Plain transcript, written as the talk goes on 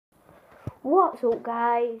What's up,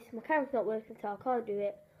 guys? My camera's not working, so I can't do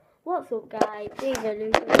it. What's up, guys? These are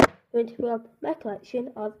new going to film my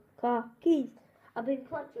collection of car keys. I've been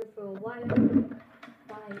collecting for a while.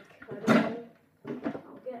 Like, I don't know.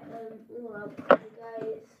 I'll get them all out for you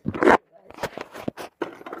guys.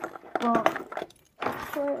 But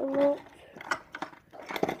quite a lot.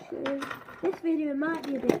 So, this video might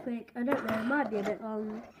be a bit quick. I don't know. It might be a bit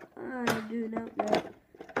long. I do not know.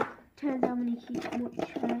 Turns how many keys much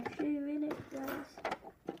shoe in it, guys.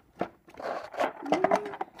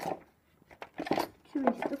 Too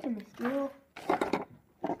many stuff in this drawer.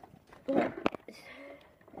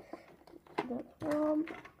 That's one.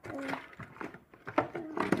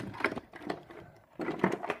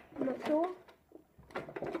 I'm not sure.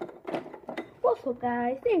 What's up,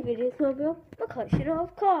 guys? This video is going to be a collection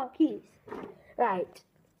of car keys. Right,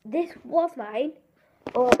 this was mine.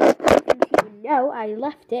 Or no, I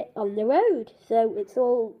left it on the road, so it's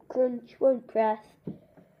all crunch, won't press.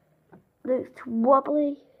 Looks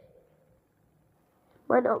wobbly.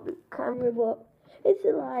 Might not be camera, but it's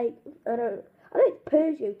like I don't know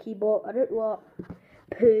Peugeot key, but I don't know what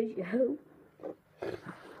Peugeot.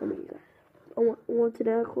 I want to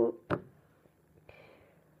know what.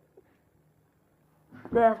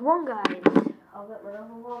 There's one, guys. I'll get my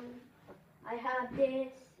other one. I have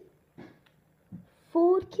this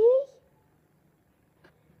Ford key.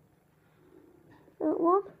 That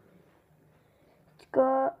one. It's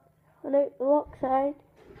got an lock side,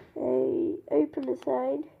 a opener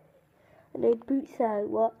side, and a boot side.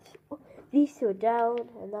 These two are down,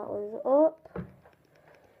 and that one's up.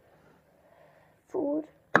 Ford.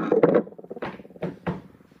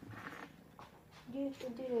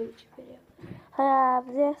 I have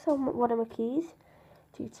this on one of my keys.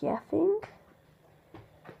 GTFing.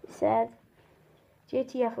 It says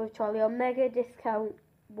GTF with Charlie on Mega Discount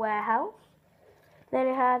Warehouse. Then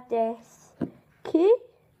I have this key.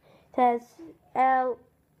 It says LSH.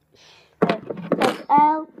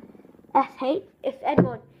 If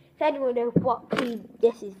anyone knows what key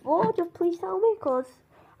this is for, just please tell me, because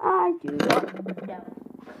I do not know.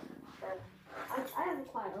 I have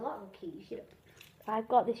quite a lot of keys. You know. I've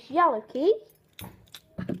got this yellow key.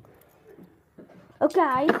 Oh,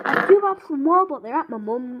 guys, I do have some more, but they're at my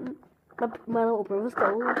mum. My little brother's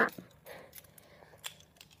gold.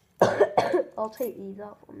 I'll take these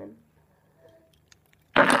off on him.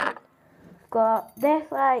 Got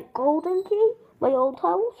this like golden key, my old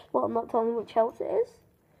house, but I'm not telling you which house it is.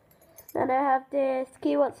 Then I have this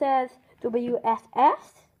key what says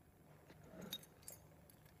WSS.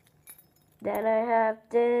 Then I have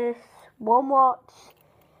this one watch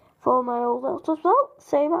for my old house as well.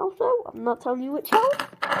 Same house though. I'm not telling you which house.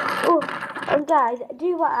 Oh, and guys,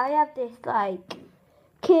 I have this like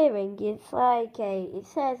keyring. It's like it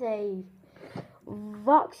says a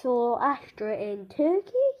Vauxhall Astra in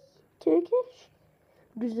Turkish.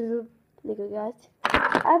 Look at guys.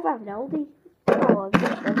 I have an Aldi. Oh, I've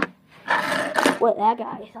got them. Wait there,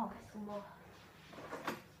 guys. I'll get some more.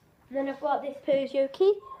 And then I've got this Peugeot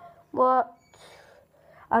key. What?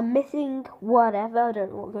 I'm missing whatever. I don't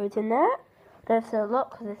know what goes in there. There's a lot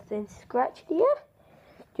because it's been scratched here.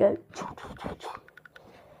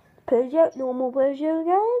 Peugeot, normal Peugeot,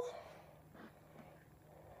 guys.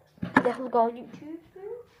 Definitely go on YouTube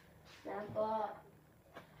soon.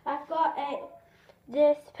 I've got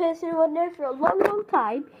this person who I know for a long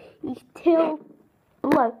time. He's till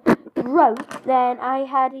broke. Then I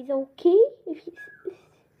had his old key. If you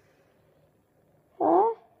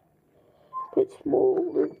bit small,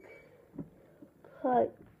 look.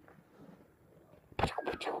 Like.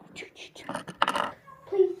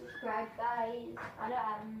 Please subscribe, guys. I don't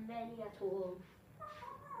have many at all.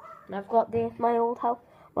 And I've got this, my old house,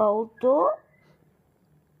 my old door.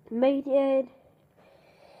 Made in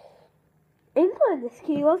England, this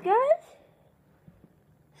key was, guys.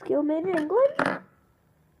 This key was made in England. Then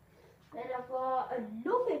I've got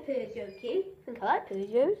another Peugeot key. I think I like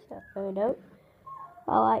Peugeots. I don't.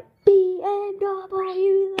 I like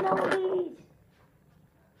BMWs and all these.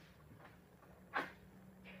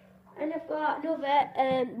 And I've got another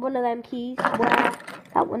one of them keys where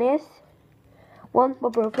that one is. One's my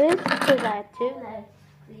brother's, because I had two.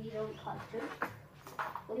 They don't collect them.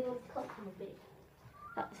 Well, he wants to collect them a bit.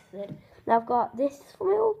 That's it. Now I've got this for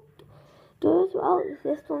my old door as well.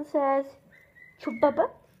 This one says Chubba.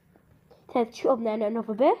 It says Chub, then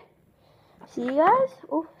another bit. See you guys?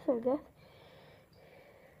 Oh, sorry guys.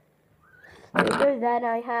 Then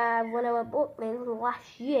I have one of my Butlins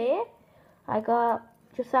last year. I got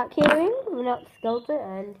just that keyring, not skeleton,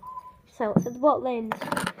 and so it's the Butlins.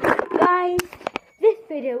 Guys, this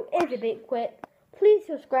video is a bit quick. Please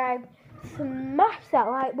subscribe, smash that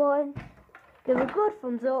like button, give a good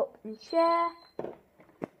thumbs up and share.